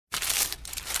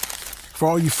For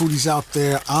all you foodies out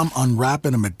there, I'm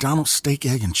unwrapping a McDonald's steak,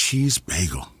 egg, and cheese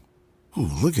bagel. Ooh,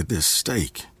 look at this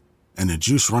steak. And the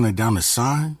juice running down the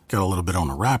side. Got a little bit on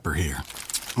the wrapper here.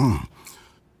 Mmm.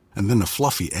 And then the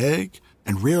fluffy egg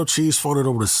and real cheese folded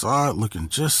over the side looking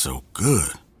just so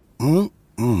good.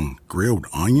 Mmm. Grilled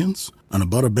onions and a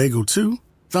butter bagel too.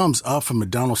 Thumbs up for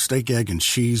McDonald's steak, egg, and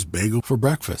cheese bagel for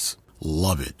breakfast.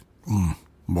 Love it.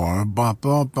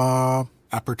 Ba-ba-ba-ba.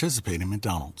 I participate in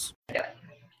McDonald's.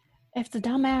 If the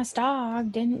dumbass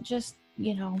dog didn't just,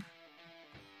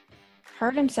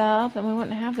 hurt himself, then we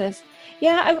wouldn't have this.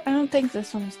 Yeah, I don't think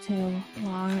this one's too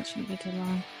long. It shouldn't be too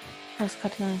long. Let's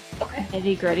cut to the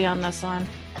nitty-gritty on this one.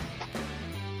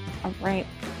 All right.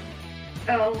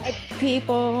 Oh.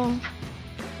 People.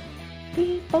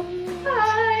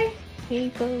 Hi.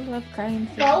 People of crime.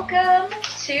 Welcome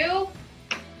to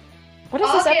What is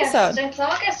August. This episode? It's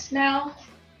August now.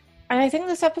 And I think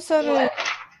this episode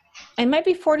it might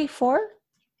be 44.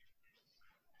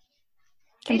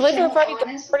 Can believe we're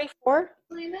already 44?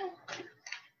 No.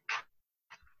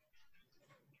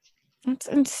 That's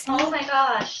insane. Oh my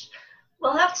gosh.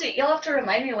 You'll have to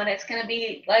remind me when it's gonna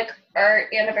be like our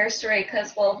anniversary,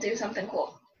 because we'll do something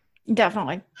cool.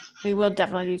 Definitely. We will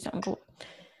definitely do something cool.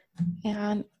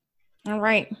 And all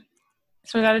right.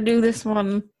 So we gotta do this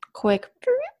one quick,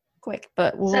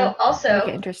 but we'll So also make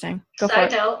it interesting. Go for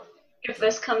side it. note, if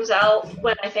this comes out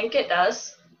when I think it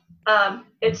does,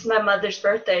 it's my mother's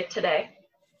birthday today.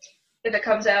 If it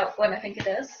comes out when I think it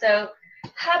is. So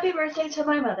happy birthday to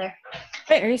my mother.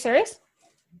 Wait, are you serious?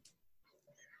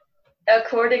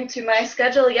 According to my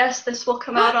schedule, yes, this will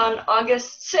come out on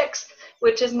August 6th,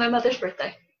 which is my mother's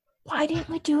birthday. Why didn't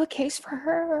we do a case for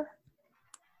her?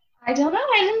 I don't know.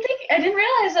 I didn't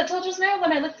realize that till just now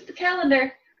when I looked at the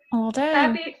calendar. Oh,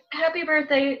 damn. Happy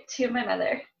birthday to my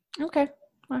mother. Okay.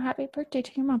 Well, happy birthday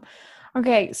to your mom.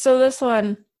 Okay, so this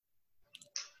one,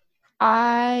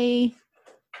 the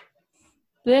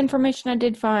information I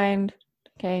did find,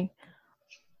 okay,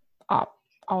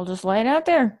 I'll just lay it out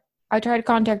there. I tried to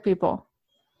contact people,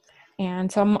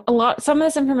 and some of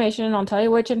this information, I'll tell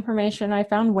you which information I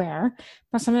found where,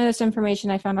 but some of this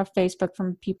information I found off Facebook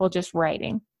from people just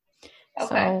writing. Okay.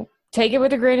 So take it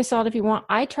with a grain of salt if you want.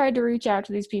 I tried to reach out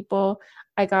to these people.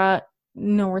 I got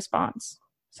no response.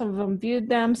 Some of them viewed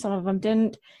them, some of them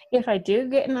didn't. If I do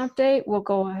get an update, we'll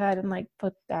go ahead and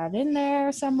put that in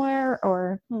there somewhere,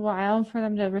 or a while for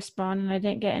them to respond, and I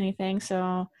didn't get anything,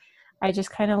 so I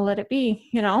just kind of let it be,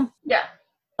 Yeah.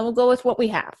 And we'll go with what we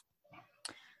have.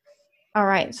 All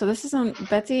right, so this is on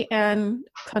Betsy and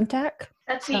Kuntak.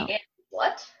 Betsy and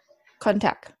what?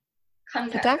 Kuntak.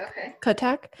 Okay.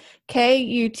 Kutak.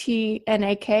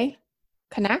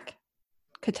 Kutnak.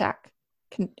 Kutak.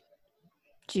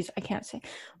 Jeez, I can't say.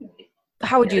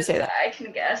 How would you say that? I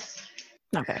can guess.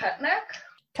 Okay.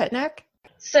 Kutnak?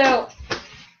 So,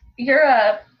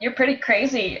 you're pretty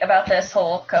crazy about this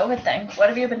whole COVID thing. What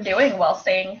have you been doing while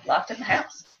staying locked in the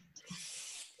house?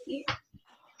 I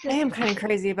am kind of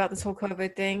crazy about this whole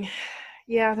COVID thing.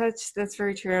 Yeah, that's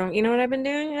very true. You know what I've been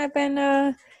doing? I've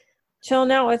been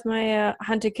chilling out with my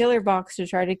Hunt a Killer box to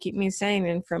try to keep me sane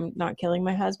and from not killing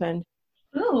my husband.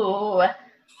 Ooh.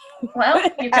 Well,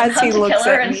 you can hunt the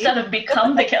killer instead of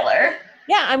become the killer.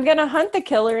 Yeah, I'm going to hunt the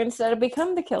killer instead of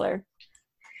become the killer.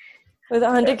 With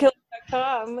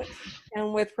huntakiller.com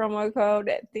and with promo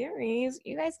code theories,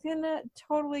 you guys can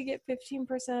totally get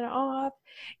 15% off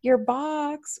your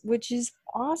box, which is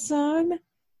awesome.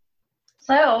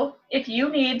 So, if you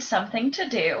need something to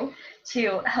do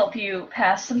to help you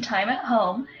pass some time at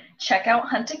home, check out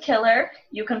Hunt a Killer.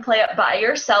 You can play it by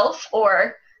yourself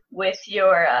or with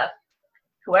your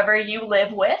whoever you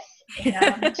live with.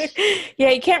 And yeah,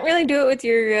 you can't really do it with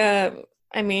your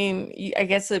I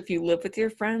guess if you live with your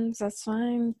friends, that's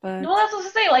fine, but well, that's what I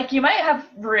was gonna say, you might have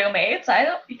roommates.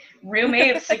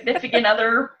 Roommates, significant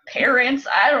other, parents,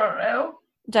 I don't know.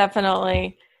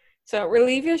 Definitely. So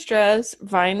relieve your stress,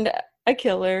 find a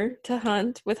killer to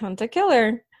hunt with Hunt a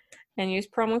Killer, and use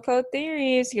promo code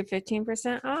theories to get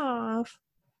 15% off.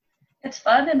 It's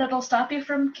fun, and it'll stop you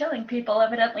from killing people,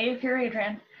 evidently, if you're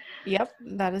Adrian. Yep,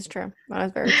 that is true. That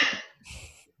is very true.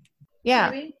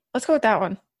 Yeah, Maybe. Let's go with that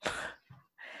one.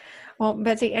 Well,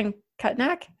 Betsy and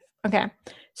Kutnak. Okay,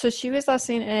 so she was last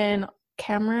seen in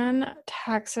Cameron,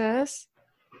 Texas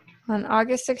on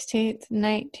August 16th,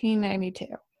 1992.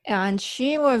 And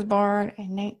she was born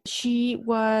she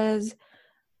was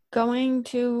going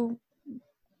to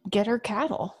get her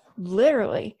cattle,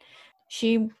 literally.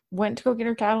 She went to go get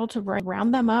her cattle to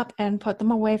round them up and put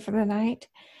them away for the night.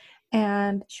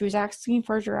 and she was asking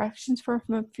for directions from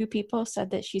a few people,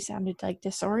 said that she sounded like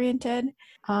disoriented.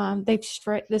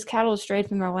 This cattle strayed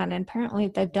from their land, and apparently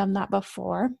they've done that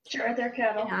before. Sure, they're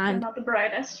cattle. They're not the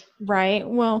brightest. Right.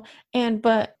 Well,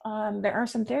 but there are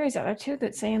some theories out there too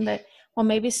that saying that, well,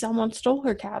 maybe someone stole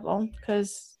her cattle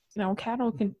because,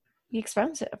 cattle can be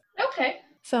expensive. Okay.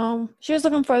 So she was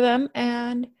looking for them,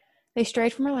 and they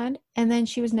strayed from her land, and then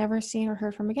she was never seen or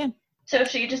heard from again. So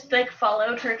she just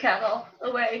followed her cattle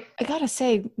away. I gotta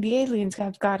say, the aliens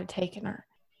have got to taken her.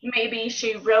 Maybe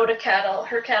she rode her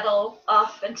cattle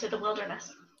off into the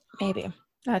wilderness. Maybe.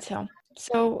 That's how.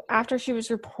 So after she was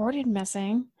reported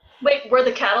missing. Wait, were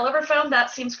the cattle ever found? That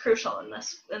seems crucial in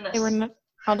this. They were not.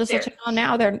 I'll just let you know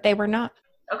now. They were not.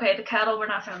 Okay, the cattle were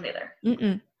not found either.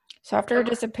 So after her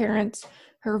disappearance,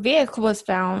 her vehicle was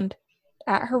found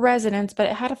at her residence, but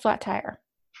it had a flat tire.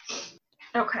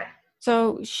 Okay.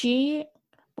 So she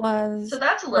was... So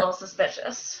that's a little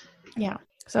suspicious. Yeah.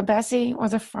 So Bessie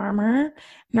was a farmer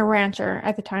and a rancher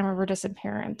at the time of her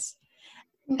disappearance.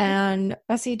 Mm-hmm. And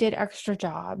Bessie did extra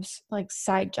jobs, like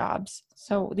side jobs.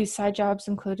 So these side jobs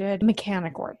included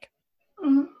mechanic work.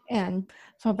 Mm-hmm. And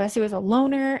so Bessie was a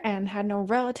loner and had no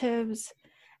relatives.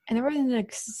 And there was an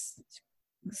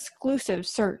exclusive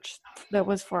search that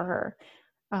was for her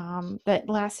that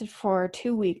lasted for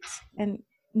 2 weeks. And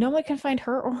no one can find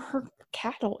her or her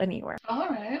cattle anywhere. All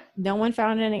right. No one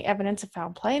found any evidence of foul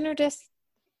play in her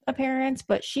disappearance,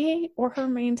 but she or her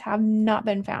remains have not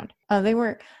been found. They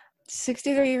were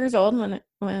 63 years old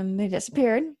when they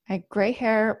disappeared, had gray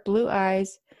hair, blue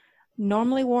eyes,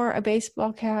 normally wore a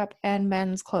baseball cap and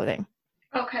men's clothing.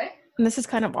 Okay. And this has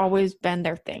kind of always been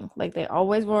their thing. Like they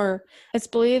always were. It's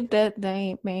believed that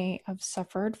they may have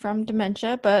suffered from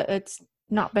dementia, but it's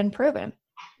not been proven.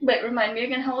 Wait, remind me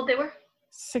again how old they were?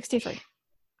 63.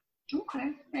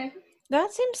 Okay, maybe.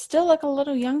 That seems still like a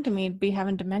little young to me to be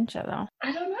having dementia, though.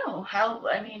 I don't know.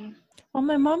 Well,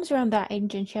 my mom's around that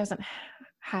age and she hasn't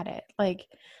had it.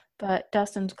 But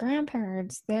Dustin's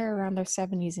grandparents, they're around their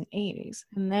 70s and 80s,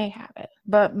 and they have it.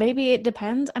 But maybe it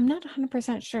depends. I'm not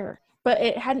 100% sure. But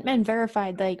it hadn't been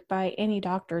verified, by any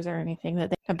doctors or anything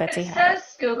that Betsy had. It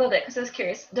says, Googled it because I was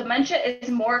curious. Dementia is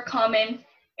more common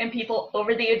in people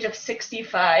over the age of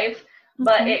 65,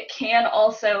 but it can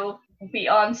also be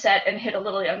onset and hit a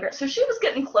little younger. So she was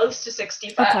getting close to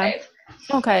 65.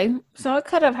 Okay. So it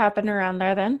could have happened around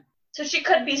there then. So she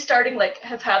could be starting,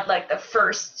 have had, the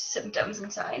first symptoms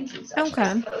and signs and such.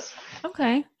 Okay.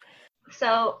 Okay.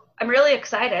 So I'm really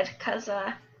excited because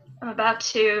I'm about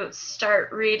to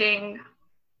start reading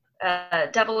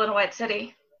Devil in a White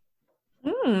City.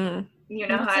 You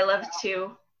know how I love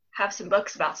to have some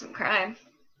books about some crime.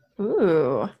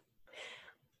 Ooh.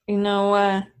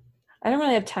 I don't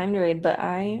really have time to read, but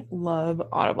I love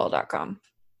audible.com.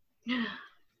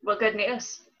 Well, good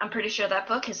news. I'm pretty sure that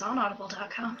book is on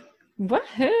audible.com.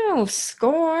 Woohoo!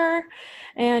 Score!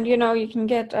 And, you can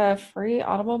get a free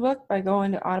Audible book by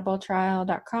going to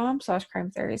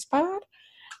audibletrial.com/crimetheoriespod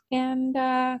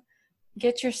and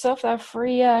get yourself that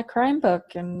free crime book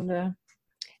and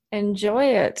enjoy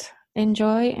it.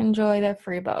 Enjoy that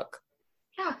free book.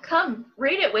 Yeah, come.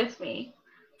 Read it with me.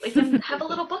 We can have a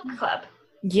little book club.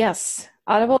 Yes,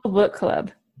 Audible Book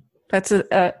Club. That's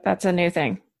a new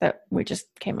thing that we just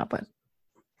came up with.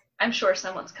 I'm sure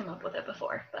someone's come up with it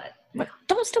before, but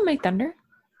don't still make thunder.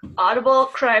 Audible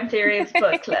Crime Theories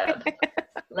Book Club.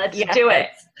 Let's do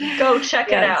it. Go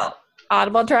check it out.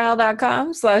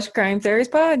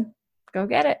 audibletrial.com/crimetheoriespod. Go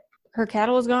get it. Her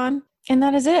cattle is gone, and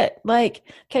that is it.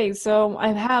 Okay, so I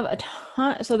have a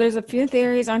ton. So there's a few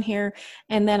theories on here,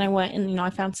 and then I went and I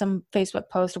found some Facebook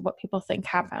posts of what people think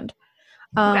happened.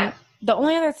 The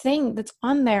only other thing that's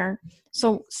on there,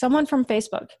 so someone from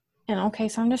Facebook, and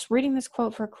so I'm just reading this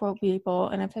quote for quote people,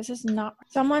 and if this is not,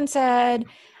 someone said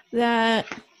that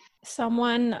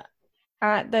someone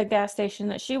at the gas station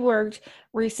that she worked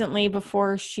recently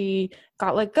before she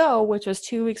got let go, which was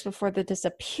 2 weeks before the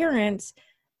disappearance,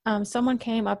 someone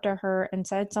came up to her and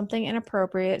said something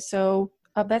inappropriate, so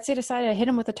Betsy decided to hit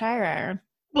him with a tire iron.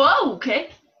 Whoa, okay.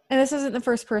 And this isn't the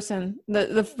first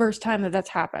time that's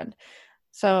happened.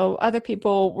 So other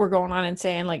people were going on and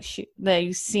saying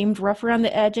they seemed rough around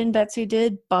the edge, and Betsy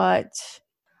did, but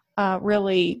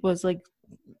really was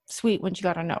sweet when she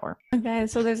got to know her. Okay,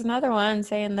 so there's another one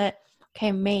saying that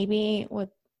maybe with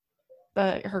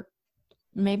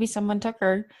maybe someone took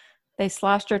her, they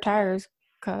slashed her tires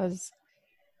because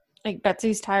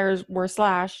Betsy's tires were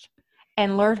slashed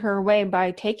and lured her away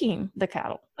by taking the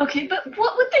cattle. Okay, but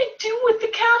what would they do with the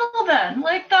cattle then?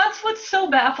 That's what's so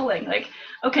baffling.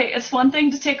 It's one thing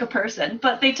to take a person,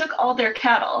 but they took all their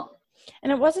cattle.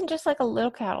 And it wasn't just a little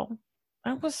cattle.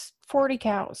 It was 40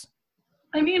 cows.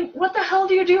 I mean, what the hell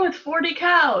do you do with 40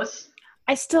 cows?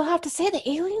 I still have to say the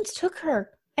aliens took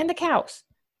her and the cows.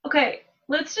 Okay,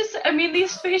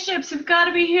 these spaceships have got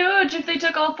to be huge if they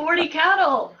took all 40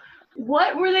 cattle.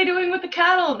 What were they doing with the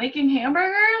cattle? Making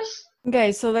hamburgers?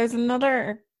 Okay, so there's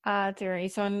another theory.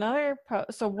 So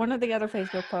one of the other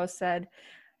Facebook posts said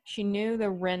she knew the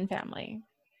Wren family.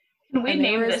 Can we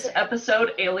name this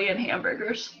episode Alien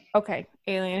Hamburgers? Okay,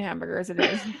 Alien Hamburgers it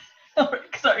is.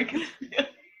 Sorry.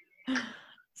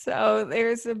 So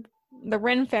there's the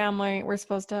Wren family were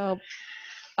supposed to help.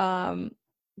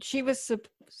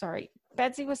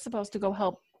 Betsy was supposed to go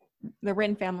help the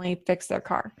Wren family fix their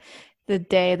car the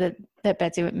day that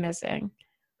Betsy went missing.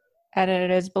 And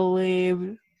it is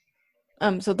believed,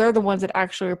 so they're the ones that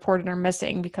actually reported her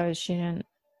missing because she didn't,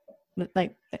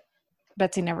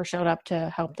 Betsy never showed up to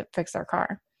help fix their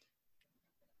car.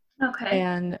 Okay.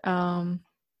 And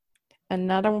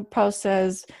another post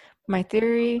says, my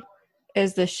theory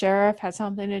is the sheriff had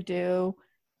something to do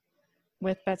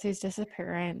with Betsy's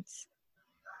disappearance.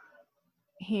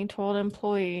 He told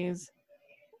employees,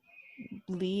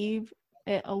 leave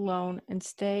it alone and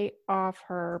stay off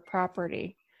her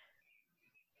property.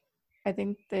 I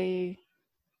think they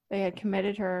had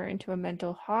committed her into a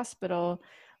mental hospital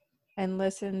and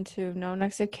listened to no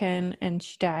next of kin, and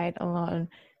she died alone.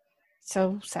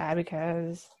 So sad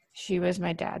because she was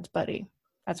my dad's buddy.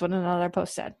 That's what another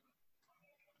post said.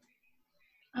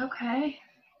 Okay.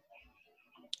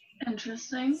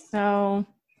 Interesting. So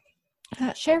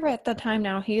that sheriff at the time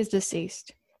now, he is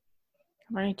deceased.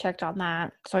 I've already checked on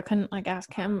that, so I couldn't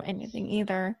ask him anything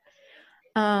either.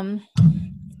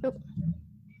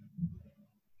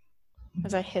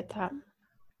 As I hit that.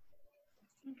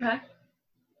 Okay.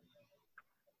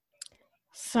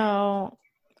 So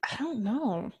I don't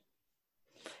know.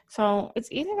 So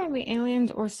it's either gonna be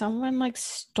aliens or someone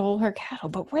stole her cattle.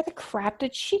 But where the crap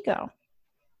did she go?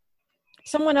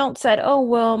 Someone else said, "Oh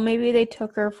well, maybe they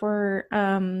took her for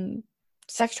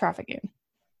sex trafficking."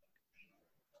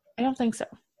 I don't think so.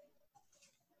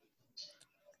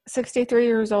 63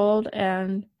 years old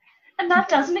and that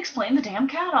doesn't explain the damn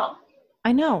cattle.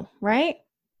 I know, right?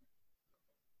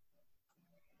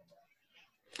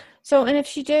 So, and if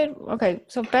she did, okay,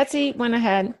 so Betsy went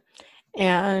ahead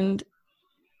and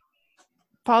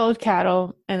followed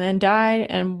cattle and then died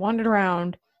and wandered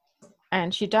around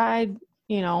and she died,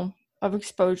 of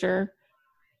exposure.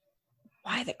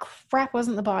 Why the crap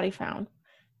wasn't the body found?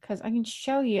 Because I can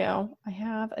show you, I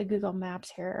have a Google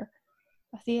Maps here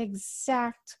of the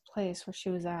exact place where she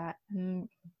was at and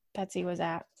Betsy was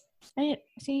at. I'm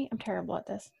terrible at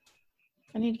this.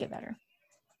 I need to get better.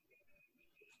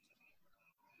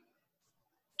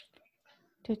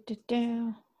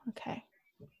 Okay.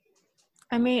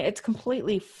 I mean, it's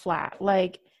completely flat.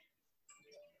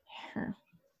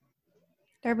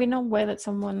 There'd be no way that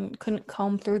someone couldn't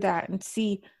comb through that and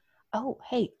see, oh,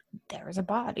 hey, there's a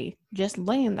body just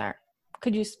laying there.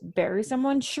 Could you bury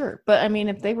someone? Sure. But I mean,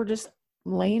 if they were just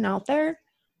laying out there,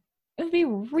 it would be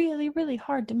really, really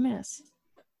hard to miss.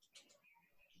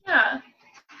 Yeah.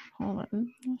 Hold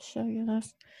on. I'll show you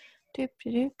this.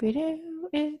 Doop-de-doop-de-doo.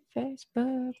 If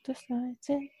Facebook decides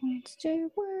it wants to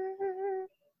work.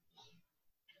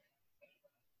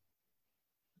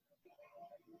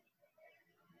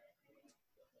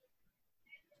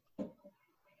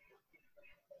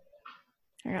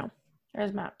 There you go.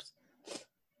 There's maps.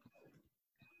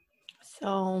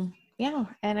 So, yeah.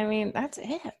 And I mean, that's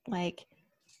it. I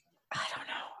don't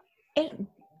know.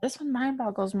 This one mind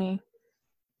boggles me.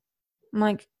 I'm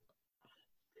like,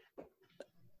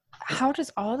 how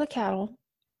does all the cattle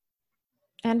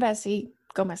and Bessie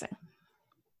go missing?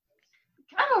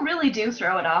 Cattle really do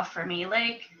throw it off for me.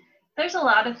 There's a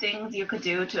lot of things you could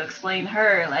do to explain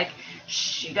her.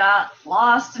 She got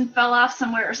lost and fell off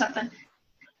somewhere or something.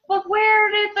 But where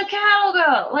did the cattle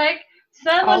go?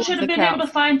 Someone should have been able to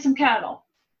find some cattle.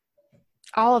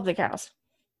 All of the cows.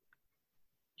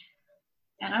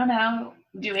 I don't know.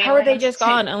 How are they just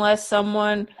gone unless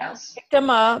someone picked them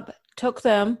up, took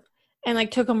them, and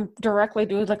took them directly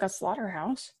to a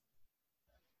slaughterhouse?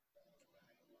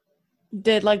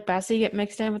 Did Bessie get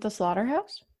mixed in with the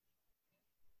slaughterhouse?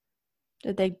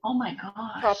 Did they? Oh my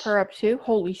gosh! Prop her up too?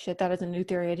 Holy shit! That is a new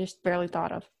theory I just barely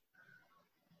thought of.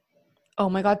 Oh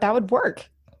my god, that would work.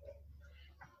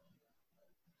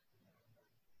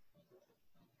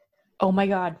 Oh my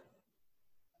god.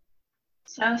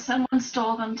 So someone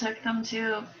stole them, took them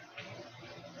to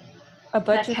a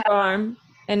butcher farm,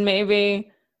 and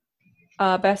maybe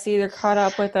Bessie either caught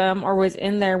up with them or was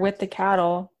in there with the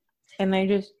cattle, and they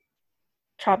just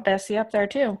chopped Bessie up there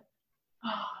too.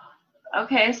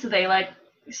 Okay, so they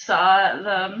saw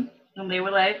them and they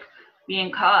were being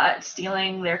caught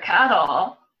stealing their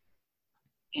cattle.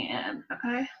 And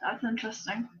okay, that's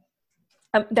interesting.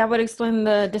 That would explain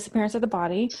the disappearance of the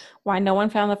body, why no one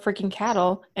found the freaking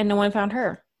cattle, and no one found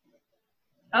her.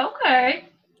 Okay.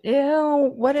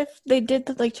 Ew, what if they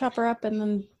did like chop her up and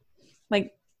then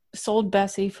like sold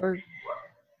Bessie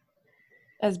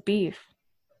as beef?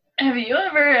 Have you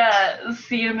ever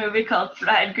seen a movie called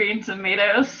Fried Green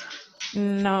Tomatoes?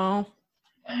 No.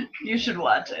 You should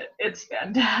watch it. It's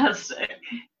fantastic.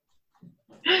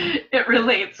 It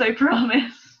relates, I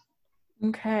promise.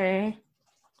 Okay.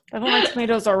 I don't like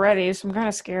tomatoes already, so I'm kind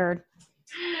of scared.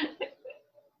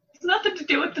 It's nothing to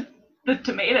do with the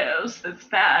tomatoes that's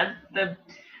bad. The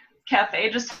cafe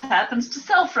just happens to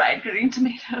sell fried green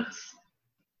tomatoes.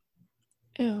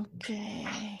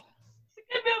 Okay. It's a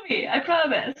good movie, I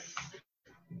promise.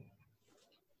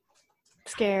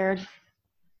 Scared.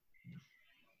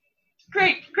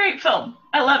 Great film.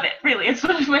 I love it, really. It's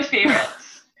one of my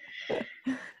favorites.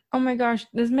 Oh my gosh,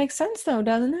 this makes sense though,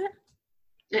 doesn't it?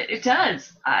 It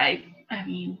does. I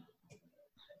mean...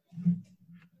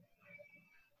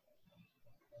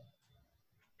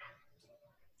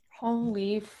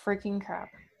 Holy freaking crap.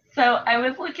 So I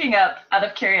was looking up, out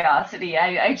of curiosity,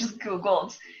 I just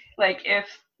Googled, like, if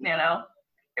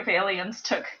aliens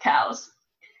took cows.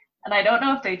 And I don't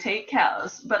know if they take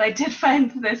cows, but I did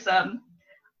find this, an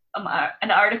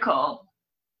article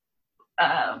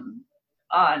on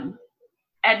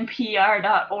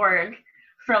npr.org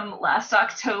from last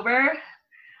October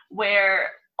where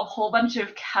a whole bunch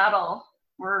of cattle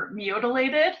were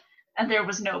mutilated and there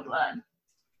was no blood.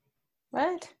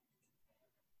 What?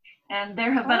 And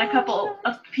there have been a couple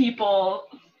of people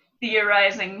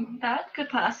theorizing that could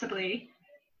possibly,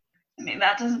 I mean,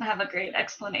 that doesn't have a great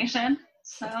explanation,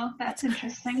 so that's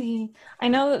interesting. I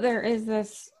know that there is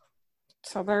this,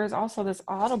 so there's also this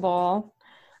Audible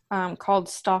called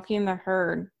Stalking the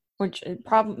Herd, which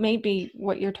probably may be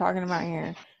what you're talking about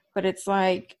here, but it's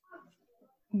like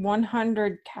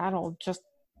 100 cattle just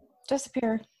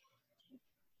disappear.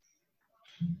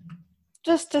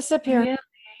 Just disappear. Yeah.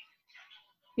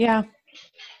 Yeah.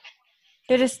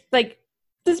 They just like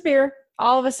disappear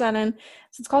all of a sudden.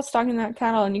 So it's called Stalking That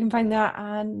Cattle, and you can find that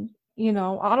on,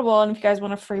 Audible. And if you guys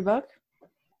want a free book,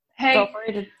 feel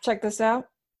free to check this out.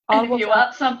 And if you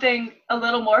want something a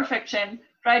little more fiction,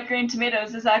 Fried Green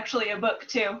Tomatoes is actually a book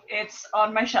too. It's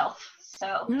on my shelf.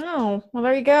 So well,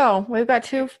 there you go. We've got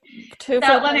two.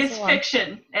 That one is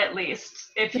fiction, at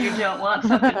least, if you don't want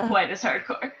something quite as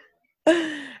hardcore.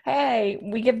 Hey,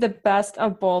 we give the best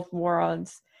of both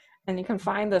worlds, and you can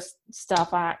find this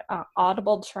stuff at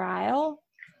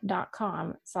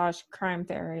audibletrial.com/crime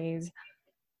theories. Is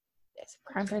it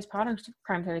Crime Theories Pod or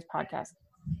Crime Theories Podcast?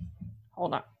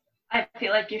 Hold on. I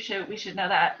feel like we should know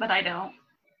that, but I don't.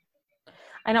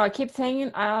 I know I keep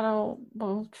saying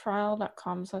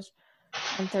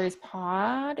audibletrial.com/crime theories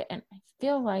pod, and I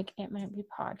feel like it might be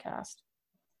podcast.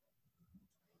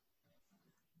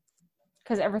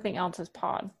 Because everything else is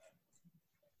pod.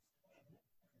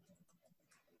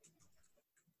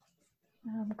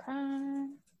 Okay.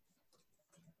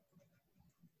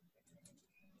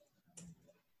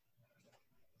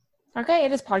 Okay,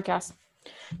 it is podcast.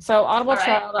 So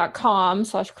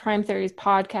audibletrial.com/crime theories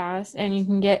podcast, and you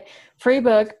can get free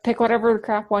book, pick whatever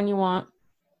crap one you want.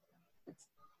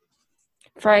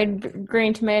 Fried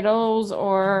green tomatoes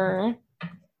or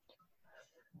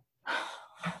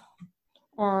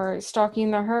Stalking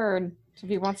the Herd,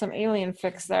 if you want some alien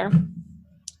fix there.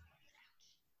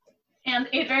 And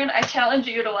Adrian, I challenge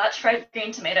you to watch Fried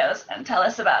Green Tomatoes and tell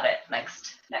us about it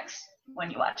next when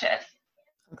you watch it.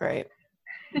 Great.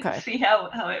 Okay. See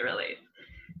how it relates.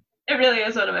 It really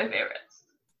is one of my favorites.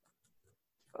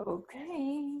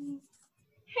 Okay.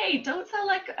 Hey, don't sound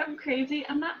like I'm crazy.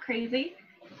 I'm not crazy.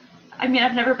 I mean,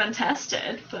 I've never been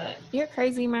tested, but... Your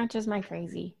crazy matches my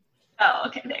crazy. Oh,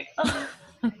 okay, there you go.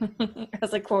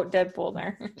 As I quote Deadpool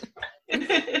there. Your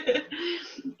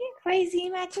crazy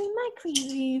matches my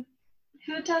crazy.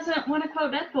 Who doesn't want to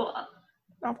quote Deadpool?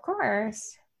 Of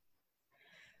course.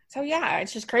 So yeah,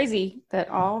 it's just crazy that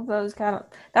all of those cattle...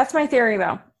 That's my theory,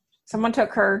 though. Someone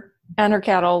took her and her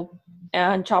cattle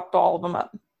and chopped all of them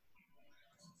up.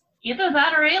 Either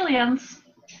that or aliens.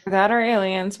 That or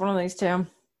aliens, one of these two.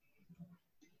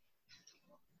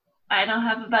 I don't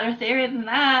have a better theory than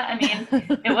that. I mean,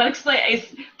 it would explain...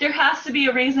 There has to be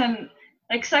a reason...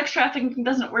 Like, sex trafficking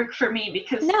doesn't work for me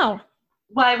because... No.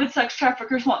 Why would sex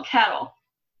traffickers want cattle?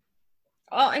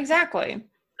 Oh, exactly.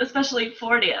 Especially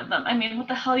 40 of them. I mean, what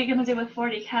the hell are you going to do with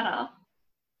 40 cattle?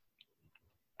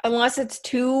 Unless it's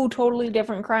two totally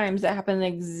different crimes that happen the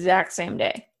exact same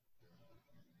day.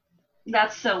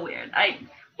 That's so weird.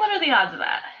 What are the odds of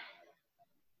that?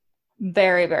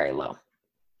 Very, very low.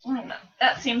 I don't know.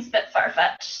 That seems a bit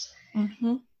far-fetched.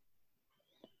 Mm-hmm.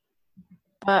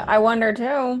 But I wonder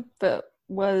too if it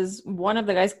was one of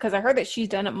the guys, because I heard that she's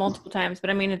done it multiple times, but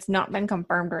I mean, it's not been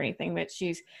confirmed or anything that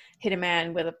she's hit a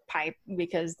man with a pipe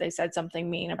because they said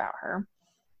something mean about her.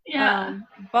 Yeah.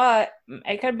 But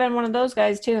it could have been one of those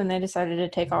guys too, and they decided to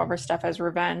take all of her stuff as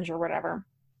revenge or whatever.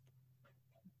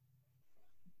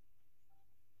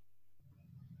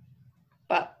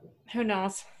 But who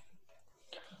knows?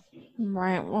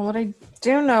 Right. Well, what I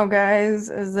do know, guys,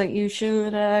 is that you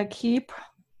should keep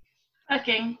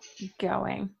Fucking.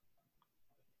 going.